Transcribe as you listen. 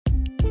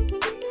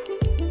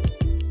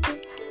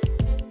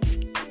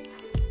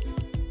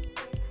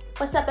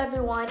What's up,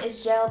 everyone?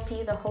 It's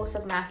JLP, the host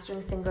of Mastering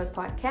Single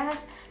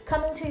podcast,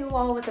 coming to you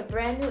all with a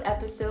brand new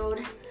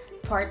episode,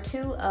 part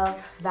 2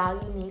 of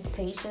Value Needs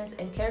Patience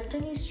and Character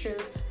Needs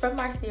Truth from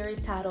our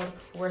series titled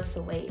Worth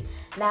the Wait.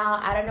 Now,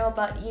 I don't know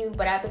about you,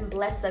 but I've been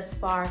blessed thus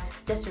far,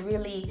 just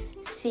really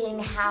seeing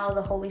how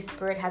the Holy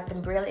Spirit has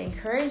been greatly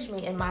encouraged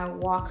me in my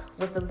walk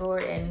with the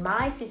Lord and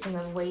my season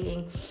of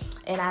waiting.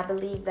 And I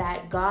believe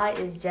that God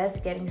is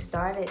just getting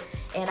started,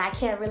 and I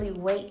can't really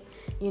wait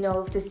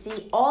to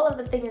see all of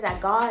the things that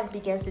God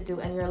begins to do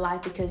in your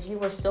life because you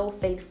were so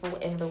faithful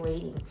in the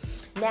waiting.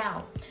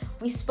 Now,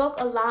 we spoke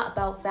a lot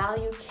about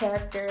value,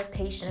 character,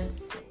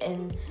 patience,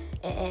 and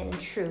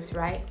truth,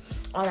 right?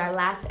 On our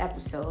last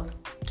episode.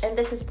 And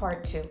this is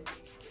part 2.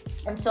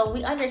 And so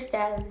we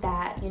understand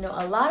that,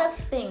 a lot of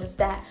things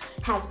that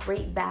has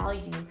great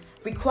value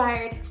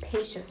required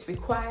patience,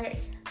 required,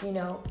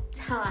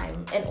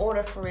 time in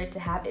order for it to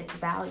have its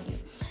value.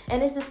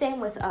 And it's the same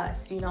with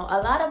us. A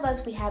lot of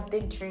us, we have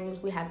big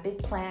dreams, we have big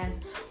plans,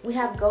 we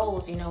have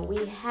goals,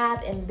 we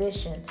have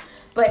ambition,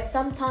 but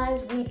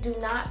sometimes we do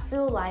not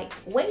feel like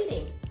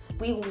waiting.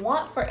 We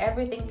want for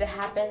everything to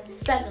happen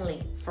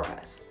suddenly for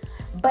us,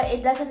 but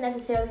it doesn't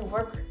necessarily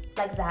work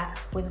like that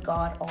with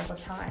God all the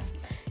time.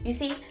 You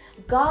see,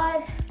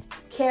 God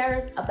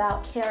cares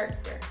about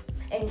character.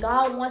 And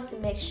God wants to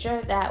make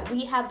sure that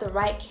we have the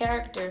right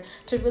character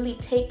to really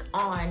take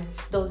on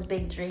those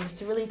big dreams,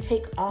 to really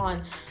take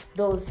on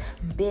those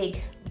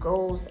big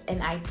goals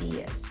and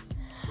ideas.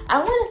 I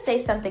want to say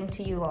something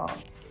to you all.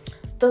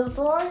 The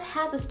Lord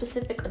has a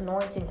specific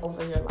anointing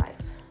over your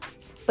life.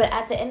 But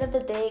at the end of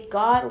the day,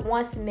 God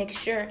wants to make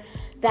sure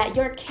that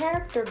your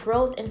character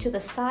grows into the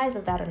size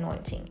of that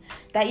anointing,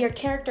 that your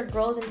character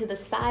grows into the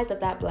size of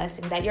that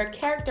blessing, that your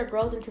character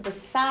grows into the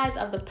size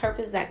of the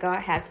purpose that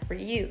God has for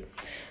you.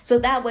 So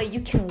that way you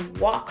can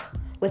walk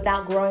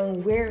without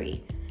growing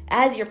weary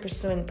as you're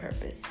pursuing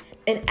purpose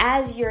and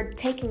as you're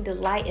taking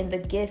delight in the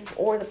gift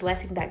or the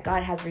blessing that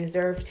God has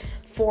reserved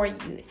for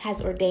you,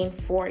 has ordained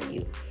for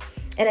you.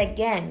 And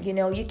again,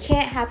 you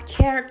can't have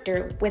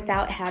character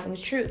without having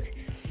truth.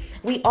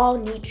 We all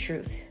need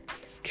truth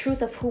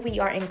of who we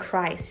are in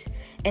Christ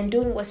and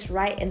doing what's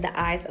right in the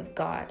eyes of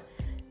God.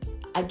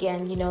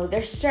 Again,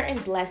 there's certain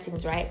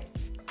blessings, right?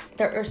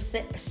 There are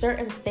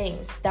certain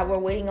things that we're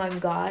waiting on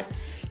God,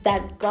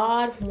 that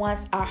God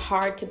wants our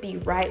heart to be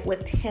right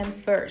with Him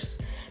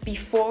first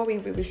before we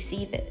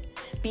receive it,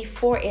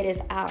 before it is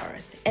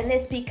ours. And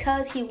it's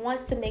because He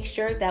wants to make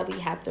sure that we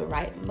have the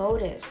right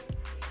motives.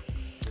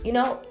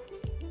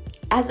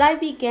 As I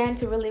began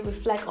to really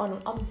reflect on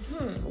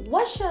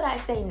what should I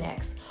say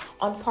next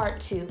on part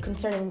 2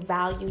 concerning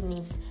value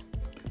needs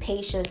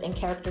patience and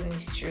character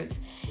needs truth.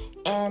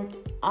 And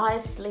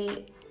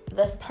honestly,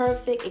 the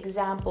perfect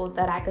example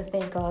that I could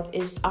think of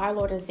is our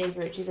Lord and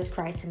Savior, Jesus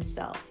Christ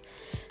Himself.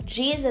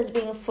 Jesus,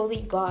 being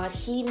fully God,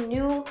 He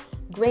knew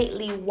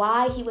greatly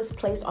why He was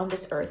placed on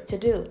this earth to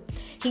do.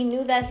 He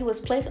knew that He was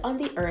placed on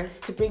the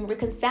earth to bring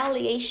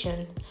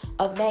reconciliation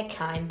of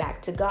mankind back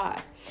to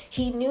God.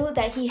 He knew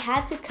that He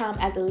had to come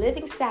as a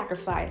living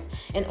sacrifice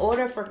in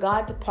order for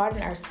God to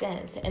pardon our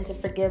sins and to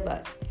forgive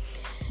us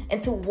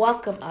and to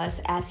welcome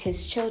us as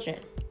His children.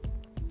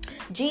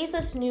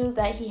 Jesus knew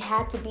that He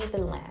had to be the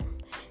Lamb.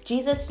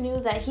 Jesus knew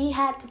that He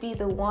had to be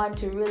the one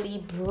to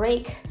really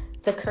break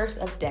the curse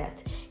of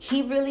death.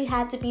 He really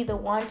had to be the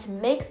one to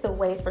make the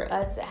way for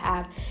us to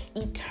have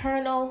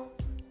eternal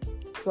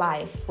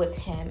life with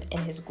Him in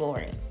His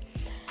glory.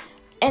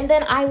 And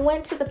then I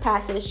went to the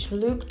passage,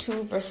 Luke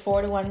 2, verse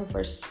 41 to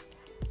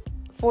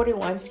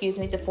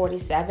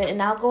 47,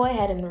 and I'll go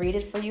ahead and read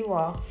it for you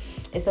all.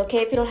 It's okay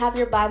if you don't have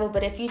your Bible,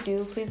 but if you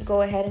do, please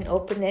go ahead and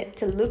open it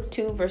to Luke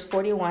 2, verse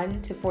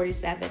 41 to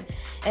 47.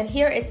 And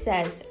here it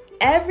says,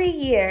 every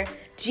year,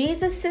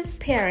 Jesus'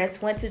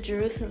 parents went to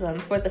Jerusalem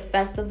for the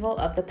festival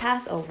of the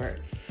Passover.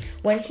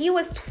 When he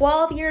was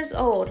 12 years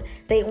old,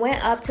 they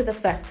went up to the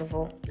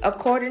festival,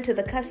 according to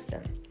the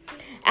custom.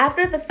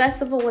 After the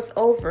festival was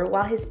over,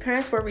 while his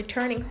parents were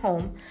returning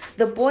home,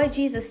 the boy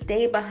Jesus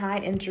stayed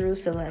behind in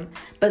Jerusalem,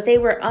 but they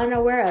were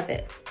unaware of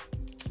it.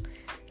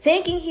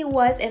 Thinking he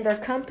was in their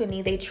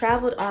company, they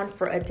traveled on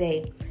for a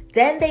day.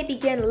 Then they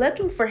began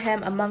looking for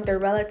him among their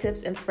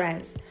relatives and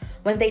friends.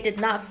 When they did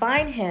not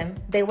find him,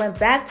 they went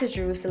back to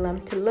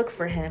Jerusalem to look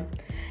for him.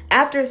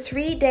 After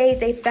 3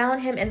 days, they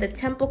found him in the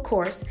temple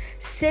courts,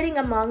 sitting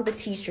among the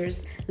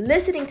teachers,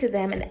 listening to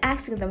them and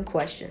asking them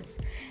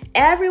questions.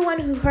 Everyone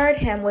who heard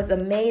him was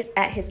amazed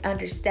at his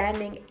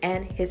understanding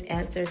and his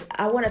answers.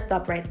 I want to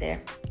stop right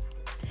there.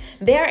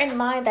 Bear in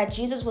mind that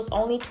Jesus was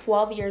only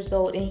 12 years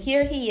old, and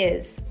here he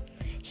is.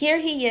 Here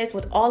he is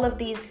with all of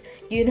these,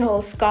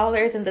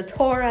 scholars in the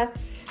Torah,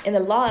 in the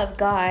law of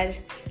God,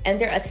 and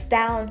they're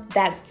astounded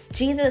that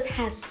Jesus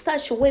has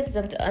such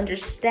wisdom to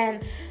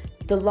understand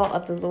the law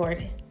of the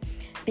Lord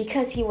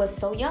because he was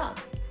so young.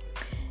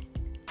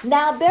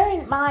 Now, bear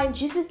in mind,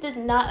 Jesus did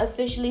not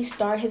officially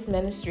start his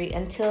ministry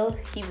until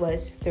he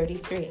was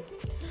 33.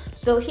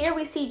 So here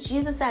we see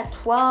Jesus at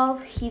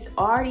 12. He's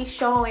already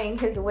showing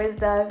his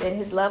wisdom and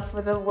his love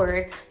for the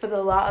word, for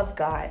the law of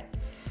God.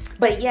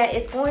 But yeah,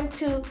 it's going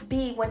to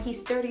be when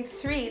he's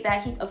 33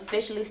 that he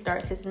officially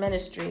starts his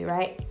ministry,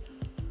 right?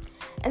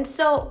 And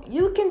so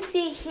you can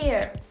see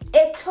here,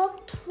 it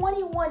took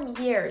 21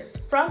 years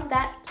from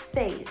that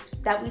phase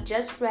that we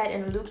just read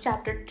in Luke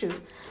chapter 2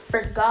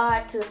 for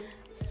God to,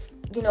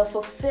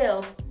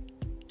 fulfill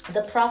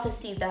the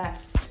prophecy that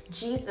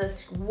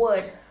Jesus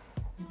would,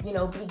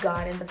 be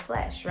God in the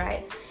flesh,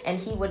 right? And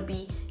he would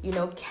be,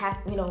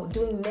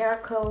 doing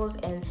miracles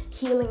and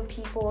healing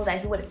people,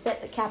 that he would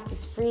set the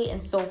captives free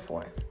and so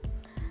forth.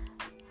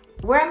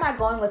 Where am I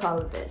going with all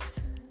of this?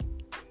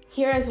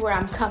 Here is where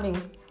I'm coming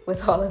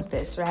with all of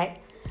this, right?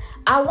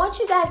 I want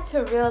you guys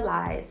to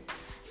realize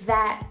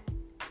that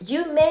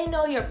you may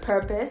know your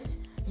purpose,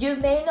 you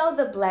may know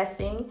the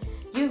blessing,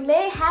 you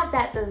may have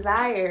that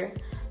desire,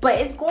 but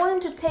it's going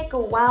to take a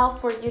while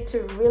for you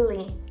to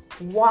really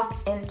walk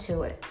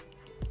into it.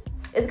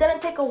 It's going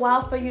to take a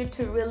while for you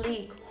to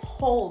really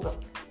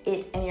hold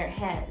it in your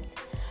hands.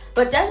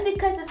 But just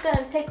because it's going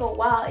to take a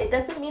while, it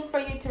doesn't mean for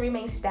you to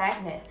remain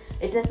stagnant.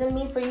 It doesn't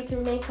mean for you to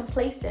remain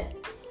complacent.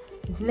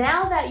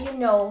 Now that you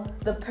know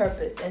the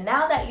purpose and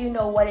now that you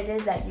know what it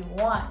is that you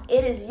want,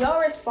 it is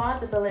your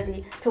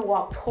responsibility to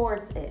walk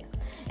towards it.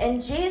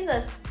 And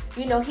Jesus,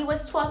 he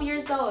was 12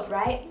 years old,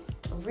 right?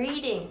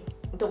 Reading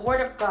the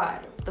Word of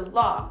God, the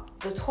law,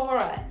 the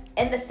Torah,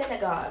 and the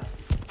synagogue.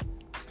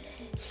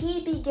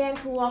 He began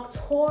to walk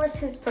towards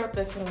his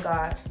purpose in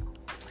God.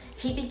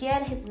 He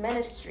began his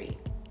ministry.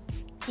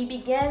 He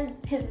began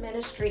his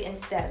ministry in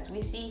steps.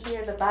 We see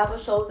here the Bible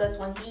shows us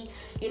when he,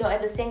 in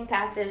the same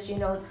passage,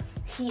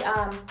 he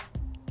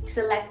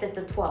selected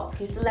the 12.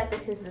 He selected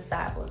his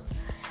disciples.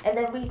 And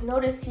then we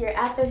notice here,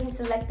 after he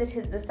selected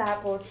his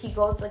disciples, he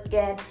goes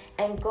again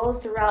and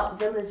goes throughout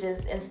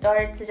villages and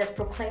started to just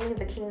proclaiming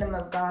the kingdom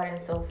of God and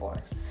so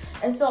forth.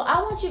 And so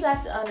I want you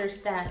guys to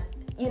understand,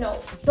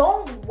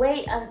 don't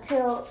wait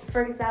until,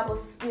 for example,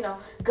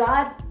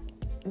 God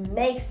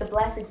makes the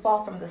blessing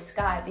fall from the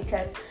sky,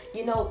 because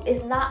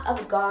it's not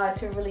of God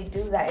to really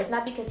do that. It's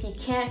not because he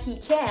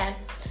can,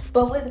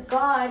 but with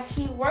God,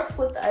 he works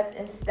with us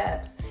in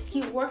steps.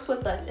 He works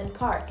with us in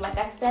parts. Like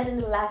I said in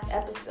the last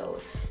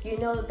episode,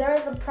 there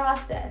is a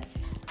process.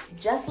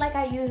 Just like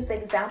I used the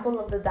example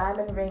of the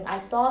diamond ring, I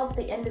saw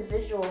the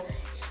individual,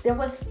 there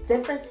was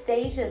different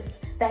stages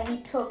that he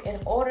took in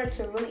order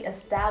to really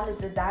establish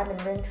the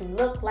diamond ring to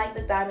look like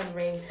the diamond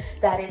ring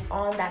that is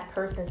on that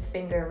person's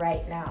finger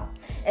right now.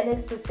 And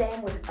it's the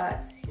same with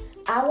us.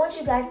 I want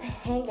you guys to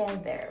hang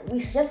in there. We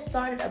just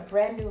started a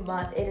brand new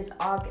month. It is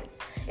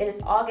August. It is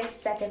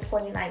August 2nd,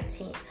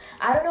 2019.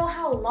 I don't know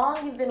how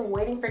long you've been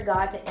waiting for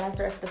God to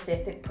answer a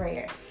specific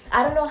prayer.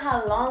 I don't know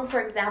how long,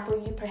 for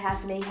example, you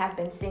perhaps may have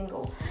been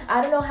single.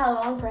 I don't know how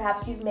long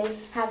perhaps you may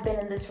have been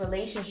in this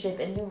relationship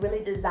and you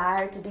really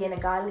desire to be in a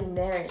godly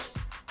marriage,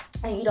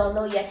 and you don't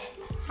know yet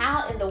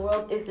how in the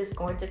world is this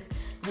going to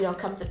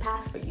come to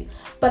pass for you.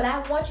 But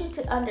I want you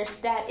to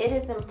understand, it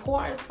is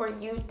important for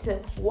you to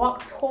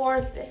walk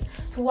towards it,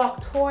 to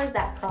walk towards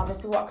that promise,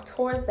 to walk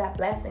towards that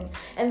blessing.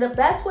 And the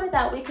best way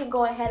that we can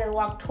go ahead and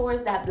walk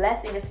towards that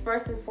blessing is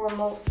first and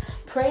foremost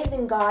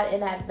praising God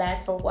in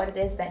advance for what it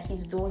is that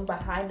he's doing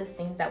behind the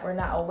scenes that we're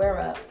not aware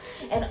of.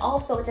 And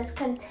also just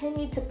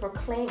continue to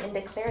proclaim and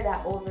declare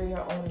that over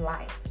your own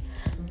life.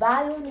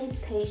 Value needs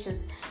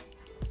patience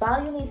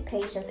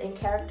and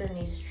character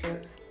needs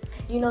truth.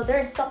 There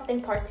is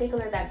something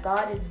particular that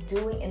God is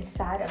doing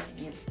inside of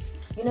you.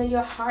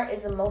 Your heart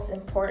is the most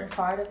important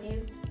part of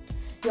you.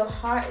 Your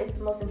heart is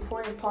the most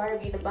important part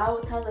of you. The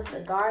Bible tells us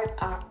to guard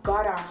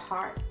our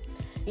heart.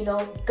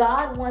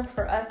 God wants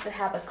for us to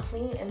have a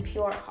clean and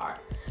pure heart.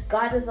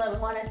 God doesn't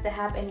want us to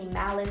have any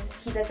malice.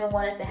 He doesn't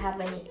want us to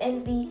have any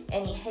envy,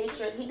 any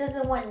hatred. He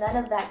doesn't want none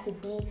of that to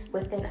be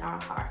within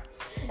our heart.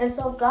 And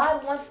so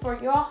God wants for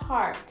your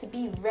heart to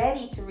be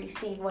ready to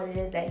receive what it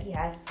is that he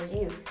has for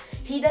you.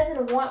 He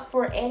doesn't want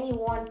for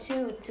anyone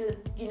to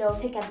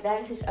take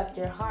advantage of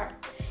your heart.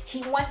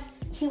 He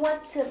wants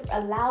to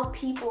allow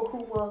people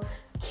who will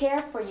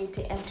care for you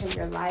to enter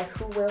your life,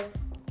 who will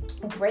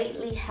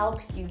greatly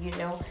help you,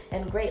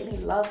 and greatly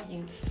love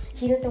you.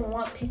 He doesn't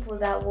want people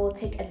that will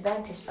take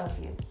advantage of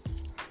you.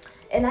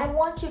 And I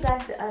want you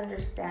guys to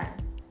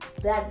understand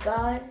that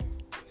God,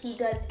 he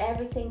does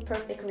everything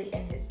perfectly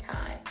in his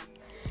time.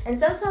 And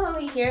sometimes when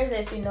we hear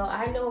this,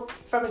 I know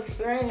from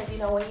experience,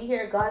 when you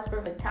hear God's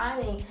perfect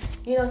timing,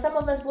 some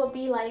of us will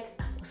be like,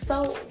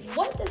 so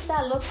what does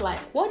that look like?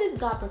 What is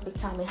God's perfect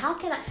timing? How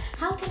can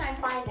I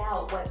find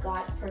out what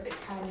God's perfect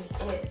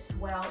timing is?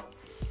 Well,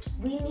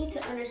 we need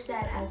to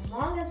understand, as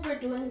long as we're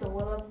doing the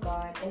will of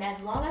God and as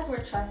long as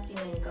we're trusting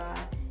in God,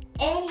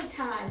 Any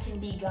time can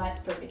be God's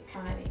perfect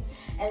timing.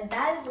 And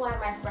that is why,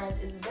 my friends,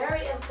 it's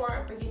very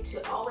important for you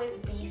to always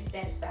be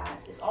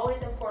steadfast. It's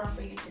always important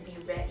for you to be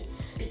ready,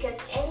 because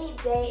any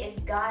day is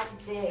God's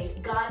day,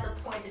 God's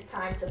appointed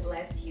time to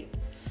bless you.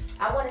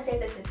 I want to say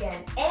this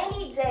again.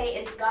 Any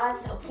day is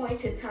God's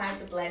appointed time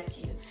to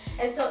bless you.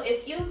 And so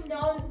if you've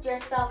known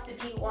yourself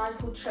to be one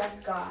who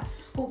trusts God,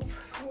 who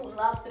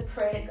loves to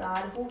pray to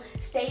God, who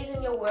stays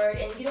in your word,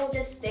 and you don't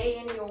just stay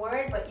in your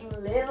word, but you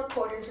live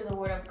according to the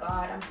word of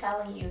God, I'm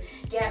telling you,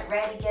 get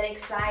ready, get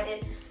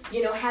excited,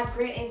 have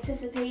great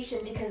anticipation,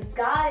 because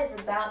God is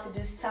about to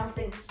do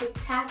something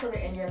spectacular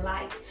in your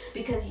life,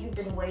 because you've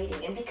been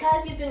waiting. And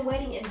because you've been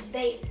waiting in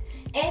faith,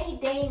 any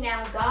day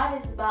now,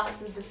 God is about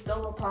to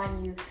bestow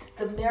upon you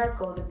the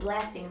miracle, the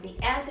blessing,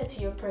 the answer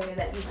to your prayer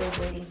that you've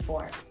been waiting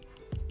for.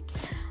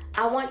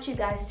 I want you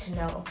guys to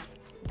know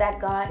that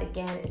God,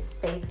 again, is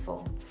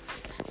faithful.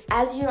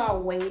 As you are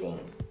waiting,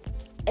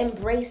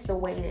 embrace the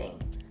waiting.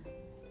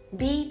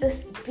 Be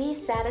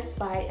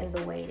satisfied in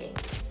the waiting.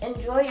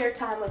 Enjoy your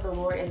time with the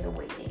Lord in the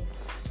waiting.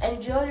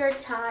 Enjoy your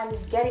time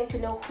getting to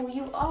know who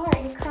you are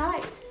in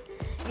Christ.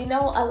 A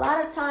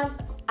lot of times,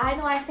 I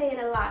know I say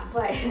it a lot,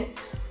 but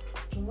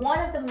one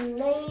of the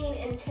main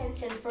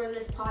intentions for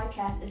this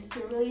podcast is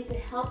to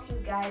help you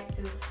guys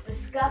to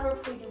discover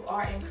who you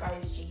are in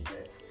Christ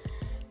Jesus.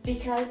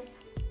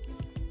 Because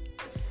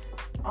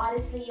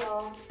honestly,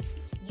 y'all,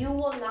 you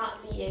will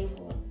not be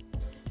able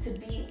to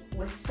be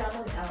with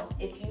someone else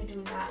if you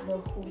do not know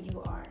who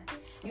you are.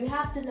 You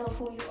have to know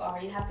who you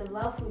are. You have to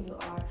love who you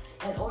are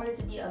in order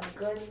to be of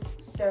good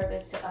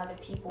service to other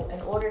people, in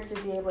order to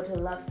be able to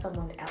love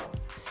someone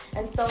else.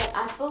 And so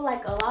I feel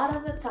like a lot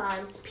of the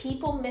times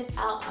people miss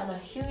out on a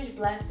huge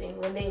blessing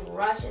when they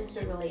rush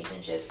into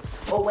relationships,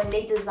 or when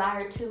they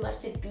desire too much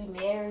to be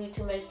married,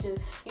 too much to,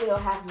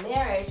 have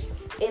marriage,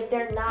 if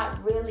they're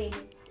not really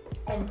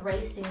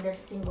embracing their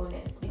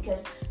singleness.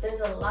 Because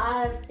there's a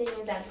lot of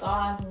things that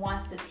God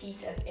wants to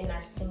teach us in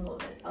our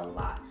singleness. A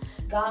lot.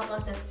 God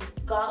wants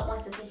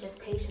to teach us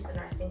patience in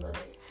our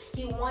singleness.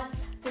 He wants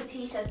to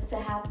teach us to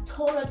have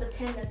total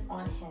dependence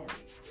on Him.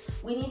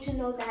 We need to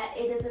know that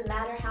it doesn't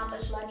matter how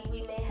much money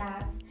we may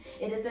have.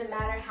 It doesn't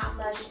matter how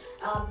much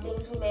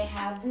things we may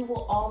have. We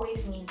will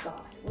always need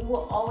God. We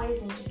will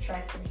always need to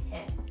trust in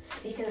Him,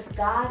 because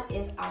God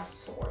is our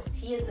source.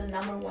 He is the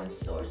number one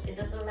source. It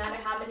doesn't matter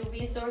how many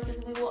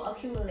resources we will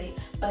accumulate,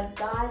 but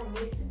God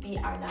needs to be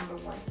our number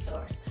one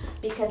source.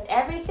 Because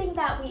everything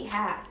that we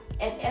have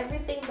and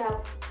everything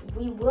that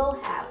we will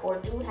have or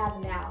do have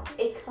now,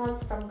 it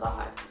comes from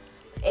God.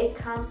 It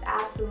comes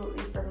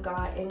absolutely from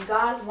God. And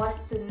God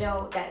wants to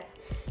know that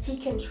He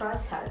can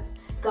trust us.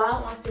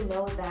 God wants to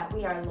know that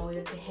we are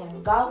loyal to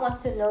Him. God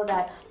wants to know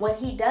that when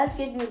He does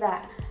give you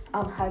that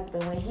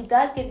husband, when He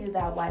does give you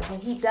that wife, when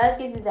He does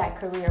give you that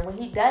career, when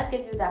He does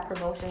give you that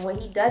promotion, when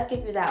He does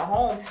give you that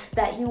home,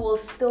 that you will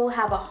still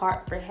have a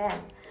heart for Him.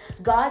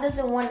 God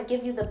doesn't want to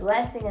give you the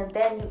blessing and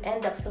then you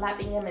end up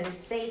slapping Him in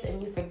His face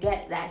and you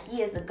forget that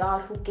He is a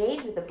God who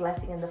gave you the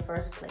blessing in the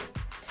first place.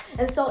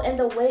 And so in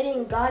the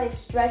waiting, God is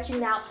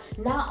stretching out.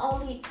 Not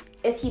only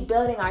is He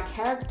building our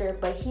character,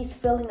 but He's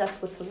filling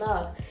us with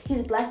love.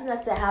 He's blessing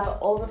us to have an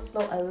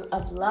overflow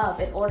of love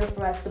in order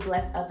for us to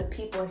bless other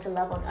people and to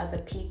love on other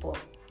people.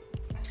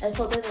 And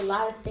so there's a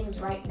lot of things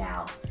right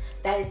now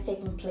that is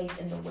taking place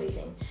in the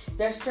waiting.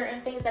 There's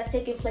certain things that's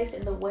taking place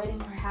in the waiting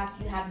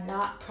perhaps you have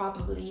not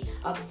probably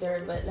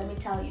observed. But let me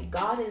tell you,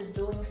 God is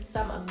doing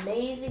some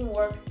amazing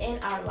work in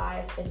our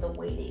lives in the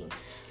waiting.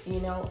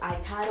 I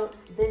titled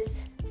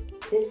this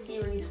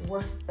series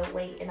Worth the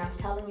Wait. And I'm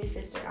telling you,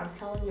 sister, I'm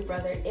telling you,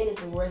 brother, it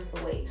is worth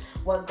the wait.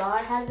 What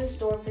God has in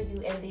store for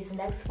you in these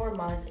next 4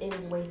 months, it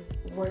is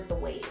worth the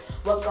wait.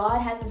 What God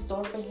has in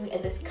store for you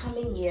in this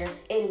coming year,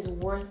 it is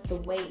worth the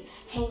wait.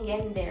 Hang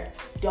in there.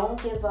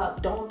 Don't give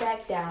up. Don't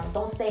back down.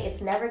 Don't say it's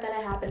never going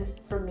to happen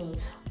for me.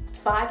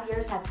 5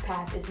 years has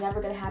passed, it's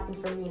never going to happen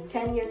for me.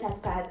 10 years has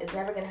passed, it's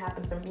never going to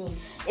happen for me.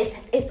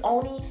 It's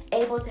only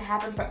able to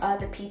happen for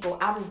other people.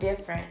 I'm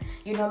different.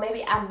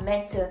 Maybe I'm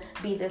meant to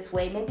be this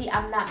way. Maybe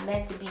I'm not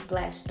meant to be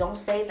blessed. Don't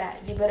say that.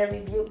 You better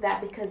rebuke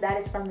that, because that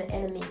is from the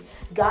enemy.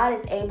 God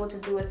is able to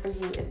do it for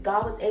you. If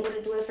God was able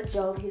to do it for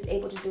Job, He's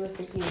able to do it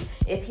for you.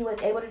 If He was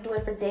able to do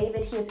it for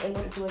David, He is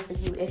able to do it for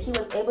you. If He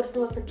was able to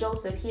do it for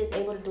Joseph, He is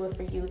able to do it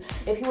for you.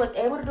 If He was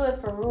able to do it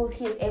for Ruth,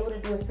 He is able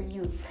to do it for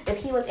you.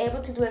 If He was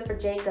able to do it for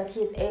Jacob, He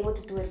is able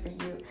to do it for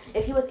you.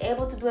 If He was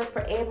able to do it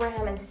for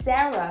Abraham and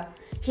Sarah,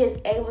 He is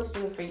able to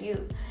do it for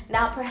you.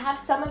 Now,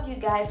 perhaps some of you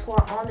guys who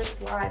are on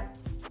this line,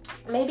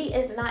 maybe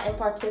it's not in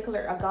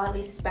particular a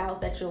godly spouse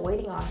that you're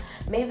waiting on.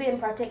 Maybe in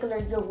particular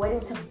you're waiting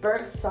to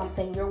birth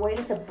something. You're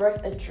waiting to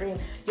birth a dream.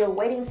 You're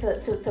waiting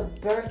to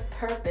birth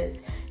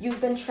purpose.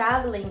 You've been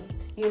traveling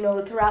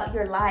throughout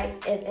your life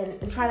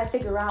and trying to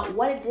figure out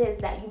what it is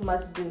that you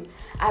must do.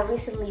 I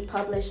recently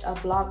published a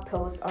blog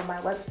post on my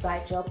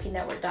website,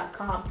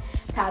 jlpnetwork.com,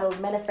 titled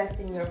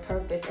Manifesting Your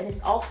Purpose. And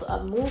it's also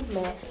a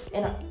movement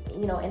and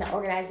in an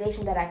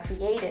organization that I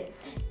created.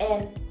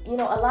 And,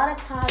 a lot of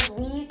times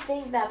we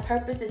think that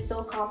purpose is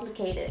so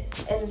complicated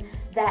and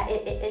that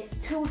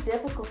it's too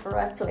difficult for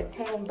us to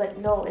attain, but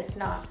no, it's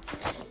not.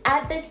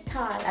 At this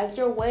time, as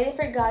you're waiting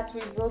for God to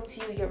reveal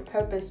to you your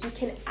purpose, you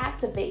can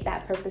activate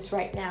that purpose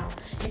right now.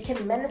 You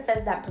can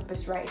manifest that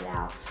purpose right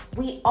now.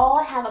 We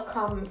all have a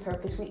common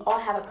purpose. We all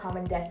have a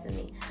common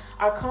destiny.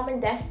 Our common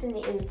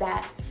destiny is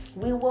that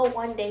we will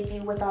one day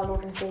be with our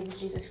Lord and Savior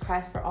Jesus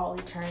Christ for all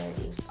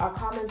eternity. Our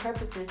common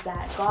purpose is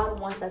that God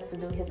wants us to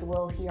do His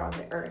will here on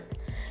the earth.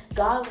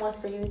 God wants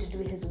for you to do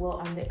His will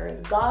on the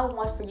earth. God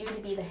wants for you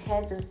to be the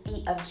hands and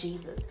feet of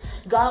Jesus.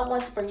 God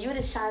wants for you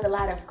to shine the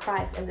light of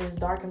Christ in this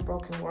dark and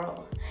broken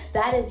world.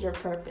 That is your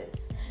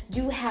purpose.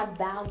 You have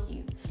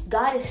value.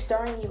 God is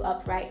stirring you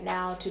up right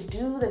now to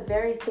do the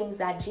very things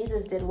that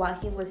Jesus did while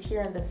He was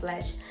here in the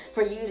flesh,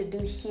 for you to do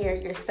here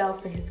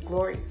yourself for His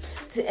glory,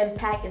 to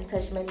impact and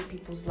touch many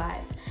people's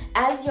lives.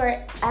 As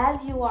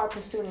you are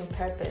pursuing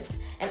purpose,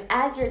 and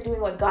as you're doing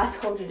what God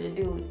told you to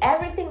do,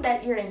 everything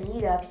that you're in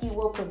need of, He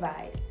will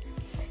provide.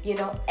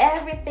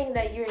 Everything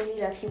that you're in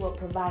need of, He will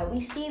provide.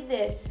 We see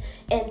this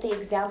in the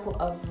example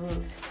of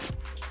Ruth.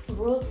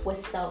 Ruth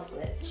was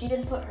selfless. She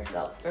didn't put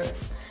herself first.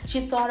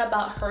 She thought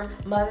about her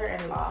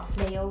mother-in-law,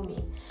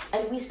 Naomi.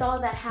 And we saw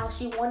that how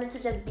she wanted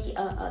to just be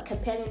a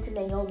companion to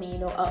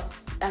Naomi,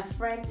 a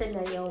friend to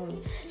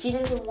Naomi. She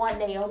didn't want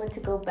Naomi to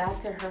go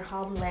back to her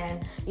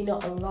homeland,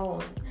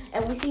 alone.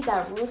 And we see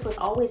that Ruth was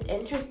always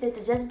interested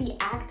to just be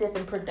active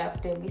and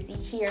productive. We see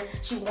here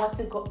she wants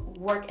to go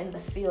work in the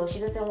field. She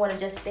doesn't want to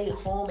just stay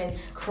home and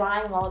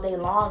crying all day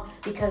long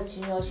because,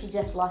 she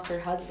just lost her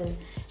husband.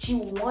 She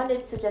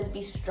wanted to just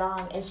be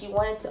strong, and she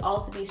wanted to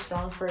also be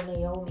strong for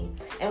Naomi.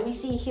 And we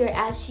see here,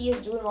 as she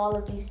is doing all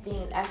of these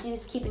things, as she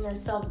is keeping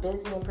herself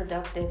busy and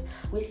productive,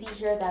 we see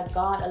here that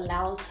God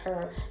allows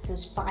her to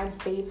find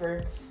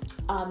favor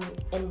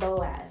in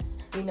Boaz.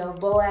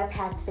 Boaz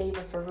has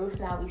favor for Ruth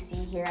now, we see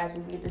here as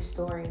we read the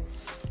story.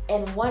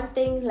 And one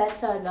thing led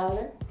to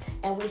another,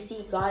 and we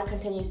see God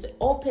continues to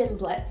open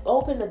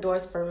the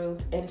doors for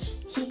Ruth, and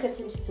He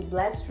continues to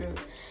bless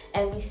Ruth.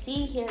 And we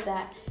see here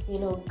that,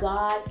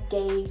 God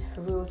gave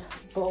Ruth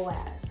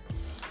Boaz.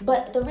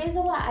 But the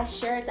reason why I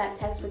shared that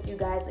text with you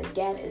guys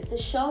again is to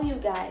show you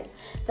guys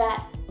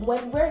that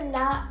when we're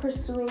not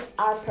pursuing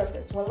our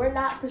purpose, when we're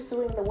not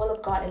pursuing the will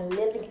of God and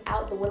living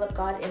out the will of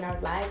God in our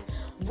lives,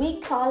 we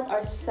cause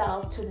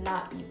ourselves to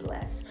not be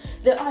blessed.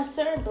 There are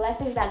certain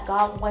blessings that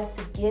God wants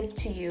to give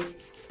to you,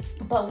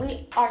 but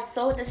we are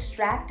so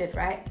distracted,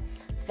 right,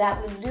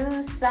 that we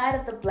lose sight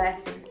of the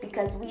blessings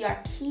because we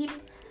are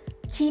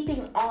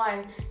keeping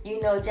on,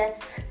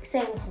 just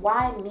saying,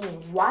 why me?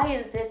 Why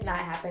is this not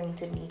happening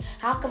to me?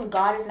 How come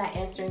God is not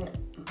answering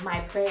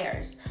my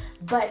prayers?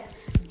 But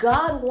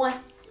God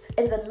wants,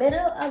 in the middle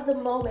of the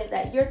moment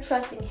that you're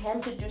trusting Him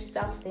to do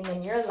something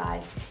in your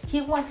life, He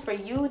wants for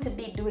you to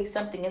be doing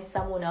something in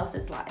someone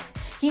else's life.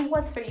 He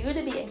wants for you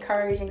to be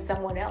encouraging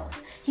someone else.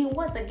 He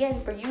wants, again,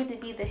 for you to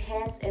be the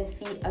hands and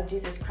feet of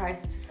Jesus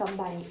Christ to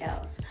somebody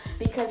else.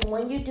 Because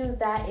when you do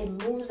that, it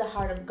moves the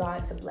heart of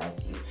God to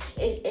bless you.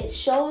 It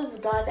shows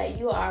God that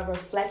you are a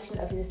reflection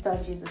of His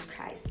Son, Jesus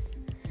Christ.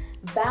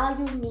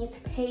 Value needs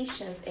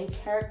patience, and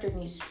character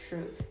needs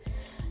truth.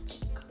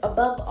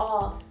 Above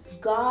all,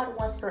 God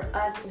wants for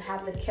us to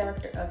have the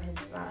character of His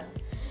Son.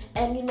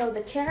 And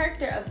the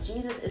character of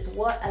Jesus is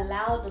what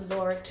allowed the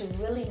Lord to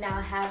really now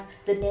have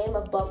the name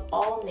above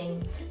all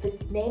name, the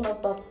name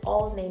above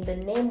all name, the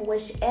name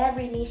which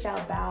every knee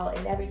shall bow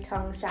and every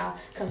tongue shall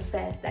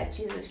confess that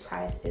Jesus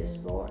Christ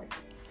is Lord.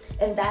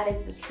 And that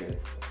is the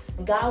truth.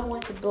 God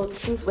wants to build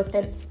truth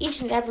within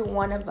each and every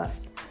one of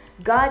us.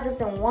 God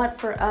doesn't want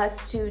for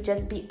us to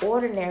just be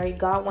ordinary.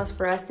 God wants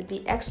for us to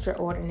be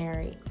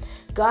extraordinary.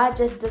 God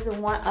just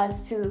doesn't want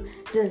us to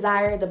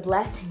desire the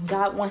blessing.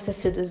 God wants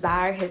us to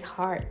desire His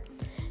heart.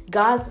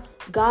 God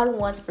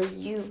wants for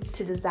you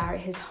to desire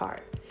His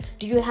heart.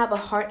 Do you have a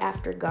heart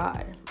after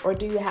God, or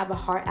do you have a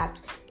heart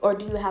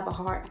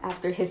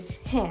after His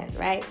hand?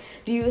 Right?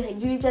 Do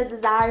you just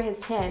desire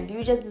His hand? Do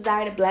you just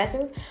desire the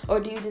blessings, or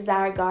do you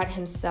desire God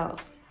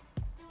Himself?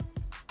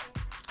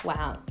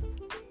 Wow.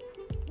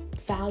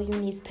 Value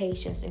needs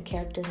patience, and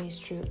character needs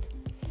truth.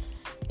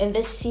 In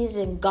this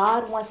season,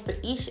 God wants for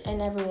each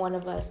and every one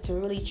of us to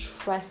really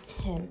trust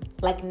Him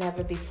like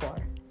never before.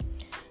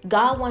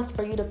 God wants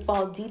for you to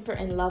fall deeper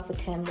in love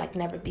with Him like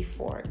never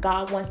before.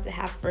 God wants to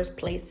have first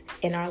place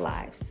in our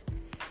lives.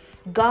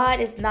 God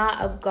is not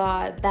a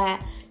God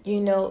that,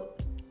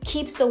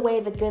 keeps away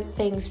the good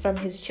things from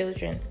His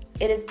children.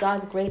 It is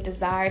God's great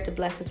desire to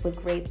bless us with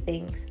great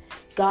things.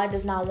 God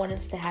does not want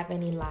us to have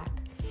any lack.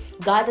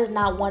 God does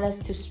not want us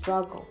to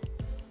struggle.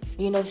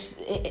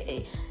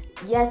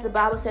 Yes, the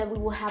Bible said we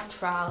will have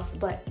trials,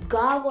 but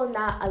God will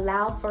not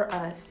allow for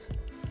us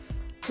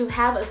to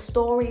have a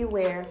story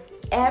where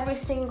every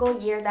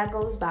single year that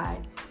goes by,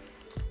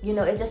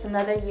 it's just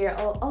another year.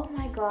 Oh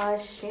my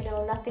gosh,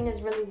 nothing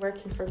is really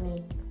working for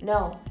me.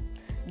 No,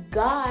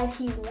 God,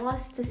 he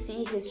wants to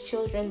see his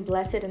children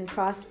blessed and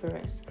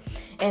prosperous.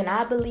 And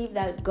I believe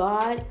that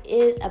God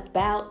is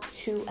about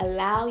to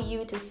allow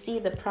you to see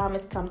the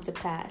promise come to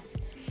pass.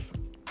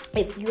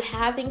 If you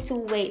having to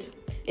wait,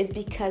 it's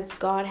because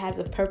God has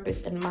a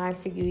purpose in mind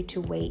for you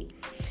to wait.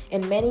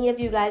 And many of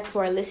you guys who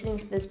are listening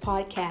to this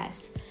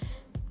podcast,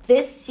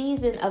 this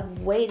season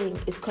of waiting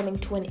is coming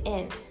to an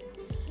end.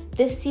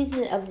 This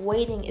season of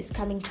waiting is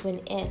coming to an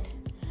end.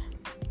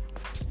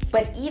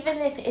 But even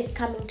if it's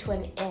coming to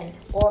an end,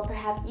 or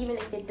perhaps even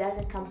if it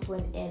doesn't come to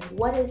an end,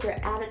 what is your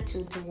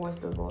attitude towards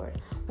the Lord?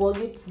 Will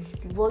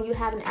you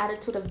have an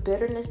attitude of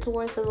bitterness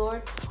towards the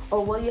Lord?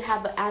 Or will you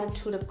have an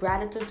attitude of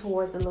gratitude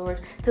towards the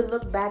Lord, to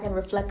look back and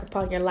reflect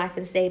upon your life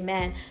and say,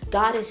 man,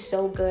 God is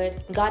so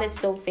good. God is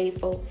so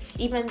faithful.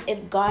 Even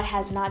if God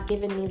has not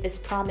given me this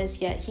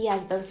promise yet, he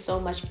has done so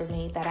much for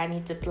me that I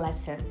need to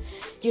bless him.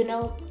 You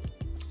know,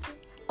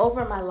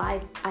 over my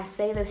life, I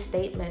say this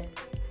statement.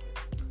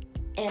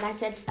 And I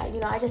said,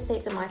 I just say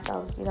to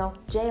myself,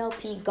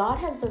 JLP, God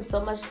has done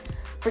so much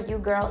for you,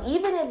 girl.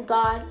 Even if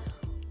God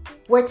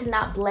were to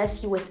not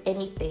bless you with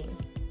anything,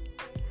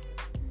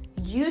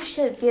 you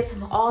should give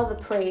him all the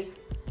praise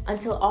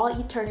until all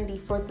eternity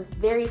for the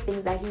very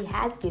things that he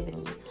has given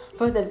you,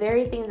 for the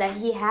very things that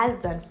he has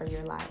done for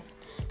your life.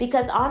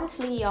 Because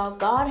honestly, y'all,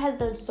 God has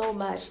done so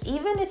much.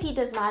 Even if he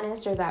does not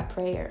answer that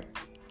prayer,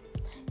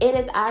 it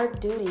is our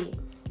duty.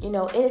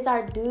 It is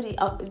our duty,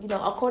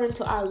 according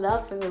to our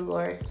love for the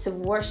Lord, to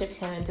worship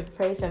him and to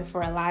praise him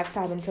for a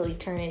lifetime until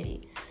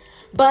eternity.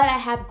 But I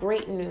have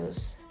great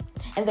news.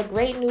 And the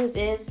great news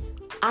is,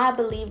 I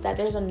believe that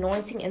there's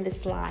anointing in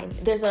this line.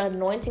 There's an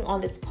anointing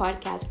on this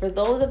podcast. For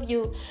those of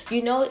you,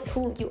 you know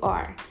who you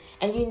are.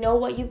 And you know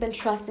what you've been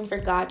trusting for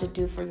God to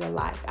do for your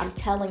life. I'm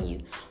telling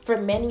you,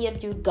 for many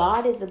of you,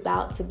 God is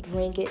about to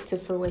bring it to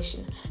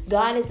fruition.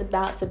 God is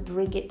about to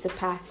bring it to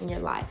pass in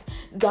your life.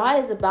 God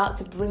is about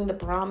to bring the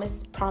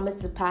promise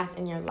to pass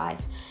in your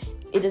life.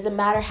 It doesn't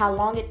matter how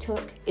long it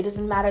took. It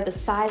doesn't matter the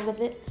size of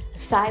it, the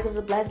size of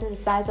the blessing, the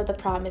size of the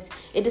promise.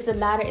 It doesn't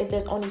matter if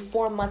there's only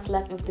 4 months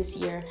left of this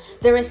year.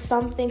 There is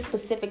something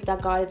specific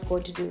that God is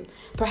going to do.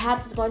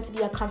 Perhaps it's going to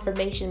be a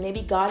confirmation.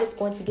 Maybe God is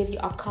going to give you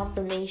a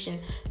confirmation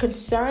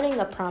concerning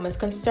a promise,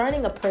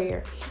 concerning a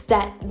prayer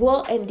that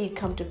will indeed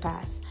come to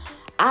pass.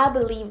 I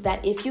believe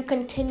that if you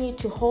continue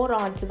to hold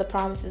on to the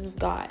promises of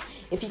God,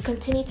 if you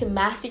continue to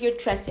master your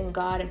trust in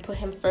God and put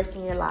him first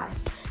in your life,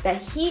 that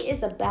he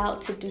is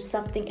about to do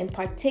something in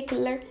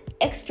particular,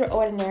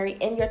 extraordinary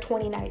in your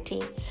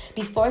 2019.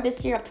 Before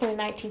this year of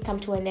 2019 come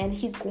to an end,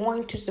 he's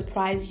going to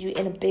surprise you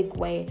in a big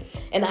way.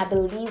 And I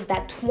believe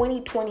that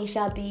 2020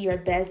 shall be your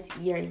best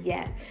year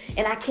yet.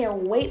 And I can't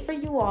wait for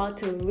you all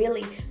to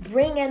really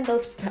bring in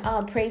those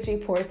praise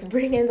reports,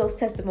 bring in those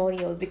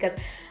testimonials, because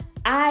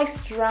I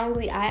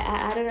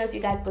don't know if you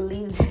guys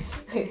believe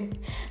this,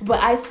 but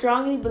I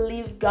strongly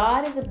believe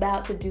God is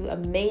about to do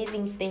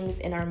amazing things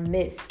in our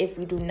midst if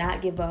we do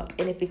not give up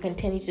and if we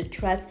continue to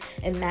trust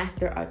and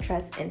master our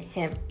trust in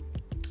him.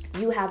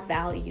 You have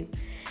value.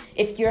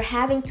 If you're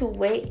having to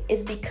wait,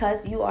 it's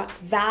because you are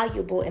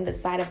valuable in the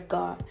sight of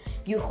God.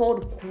 You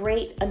hold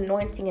great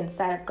anointing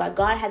inside of God.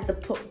 God has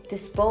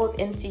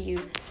deposited into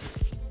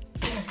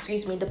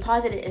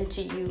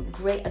you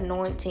great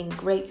anointing,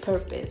 great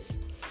purpose.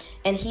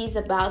 And he's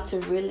about to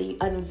really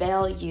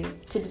unveil you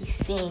to be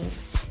seen.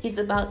 He's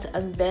about to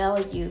unveil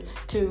you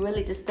to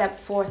really to step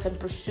forth and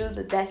pursue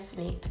the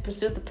destiny, to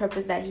pursue the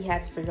purpose that he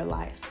has for your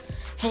life.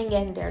 Hang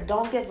in there.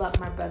 Don't give up,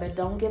 my brother.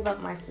 Don't give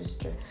up, my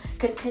sister.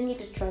 Continue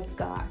to trust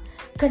God.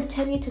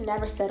 Continue to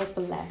never settle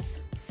for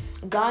less.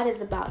 God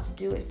is about to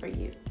do it for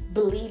you.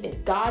 Believe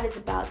it. God is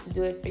about to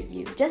do it for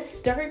you. Just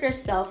stir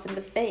yourself in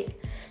the faith.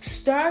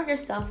 Stir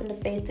yourself in the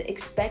faith to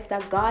expect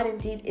that God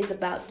indeed is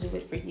about to do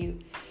it for you.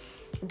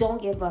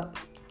 Don't give up.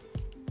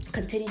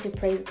 Continue to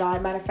praise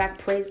God. Matter of fact,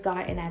 praise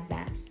God in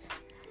advance.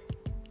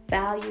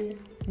 Value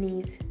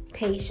needs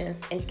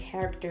patience and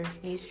character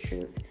needs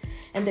truth.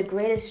 And the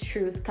greatest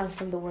truth comes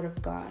from the Word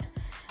of God.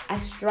 I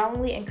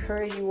strongly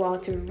encourage you all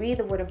to read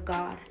the Word of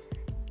God.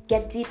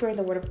 Get deeper in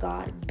the Word of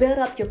God. Build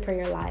up your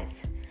prayer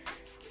life.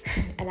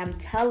 And I'm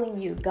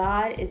telling you,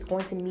 God is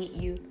going to meet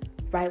you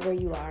right where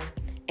you are.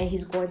 And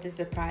he's going to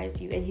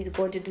surprise you. And he's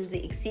going to do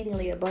the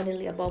exceedingly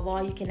abundantly above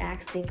all you can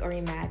ask, think, or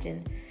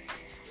imagine.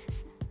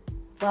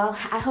 Well,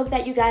 I hope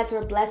that you guys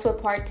were blessed with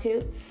part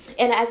 2.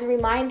 And as a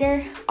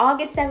reminder,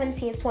 August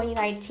 17th,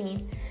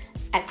 2019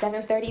 at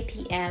 7:30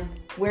 p.m.,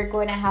 we're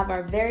going to have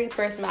our very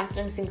first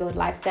Mastering Single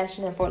live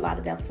session in Fort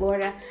Lauderdale,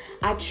 Florida.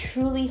 I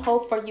truly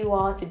hope for you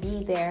all to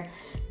be there.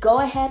 Go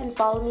ahead and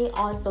follow me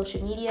on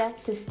social media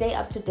to stay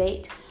up to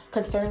date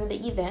concerning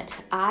the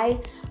event.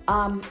 I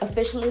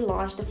officially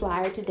launched the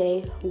flyer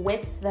today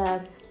with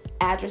the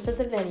address of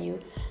the venue.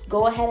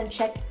 Go ahead and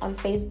check on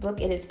Facebook.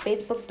 It is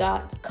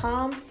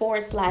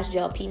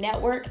facebook.com/JLP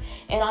Network.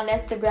 And on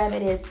Instagram,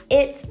 it is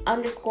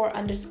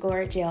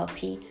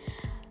its__JLP.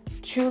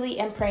 Truly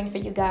am praying for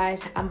you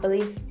guys. I'm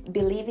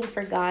believing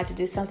for God to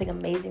do something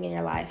amazing in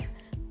your life.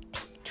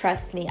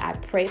 Trust me, I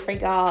pray for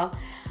y'all.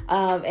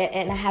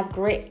 And I have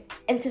great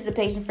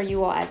anticipation for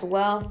you all as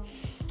well.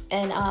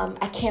 And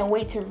I can't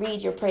wait to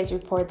read your praise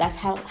report. That's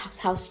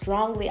how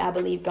strongly I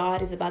believe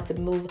God is about to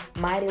move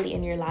mightily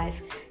in your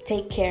life.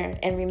 Take care.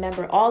 And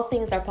remember, all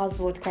things are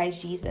possible with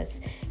Christ Jesus.